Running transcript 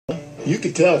You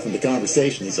could tell from the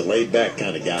conversation he's a laid-back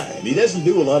kind of guy, and he doesn't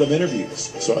do a lot of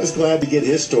interviews, so I was glad to get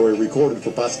his story recorded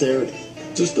for posterity.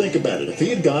 Just think about it. If he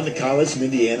had gone to college in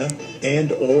Indiana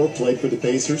and/or played for the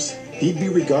Pacers, he'd be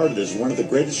regarded as one of the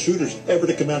greatest shooters ever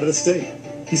to come out of the state.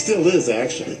 He still is,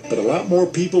 actually, but a lot more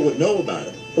people would know about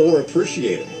him or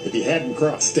appreciate him if he hadn't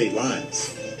crossed state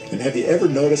lines. And have you ever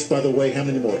noticed, by the way, how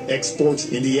many more exports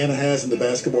Indiana has in the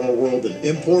basketball world than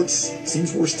imports?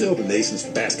 Seems we're still the nation's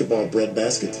basketball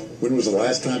breadbasket. When was the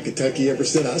last time Kentucky ever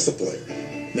sent us a player?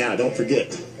 Now, don't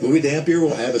forget, Louie Dampier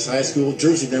will have his high school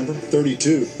jersey number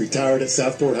 32 retired at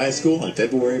Southport High School on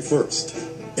February 1st.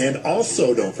 And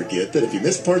also don't forget that if you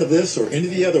missed part of this or any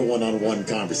of the other one-on-one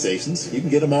conversations, you can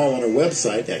get them all on our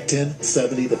website at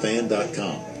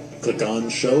 1070thefan.com. Click on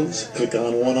shows, click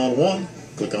on one-on-one,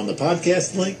 click on the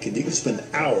podcast link, and you can spend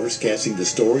hours catching the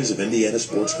stories of Indiana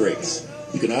sports greats.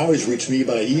 You can always reach me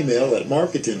by email at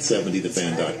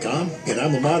mark@1070thefan.com. And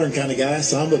I'm a modern kind of guy,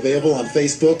 so I'm available on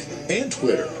Facebook and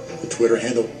Twitter. The Twitter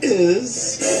handle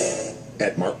is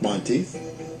at Mark Montieth.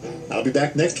 I'll be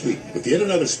back next week with yet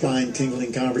another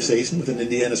spine-tingling conversation with an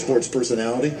Indiana sports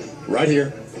personality right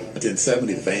here at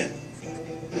 1070 The Fan.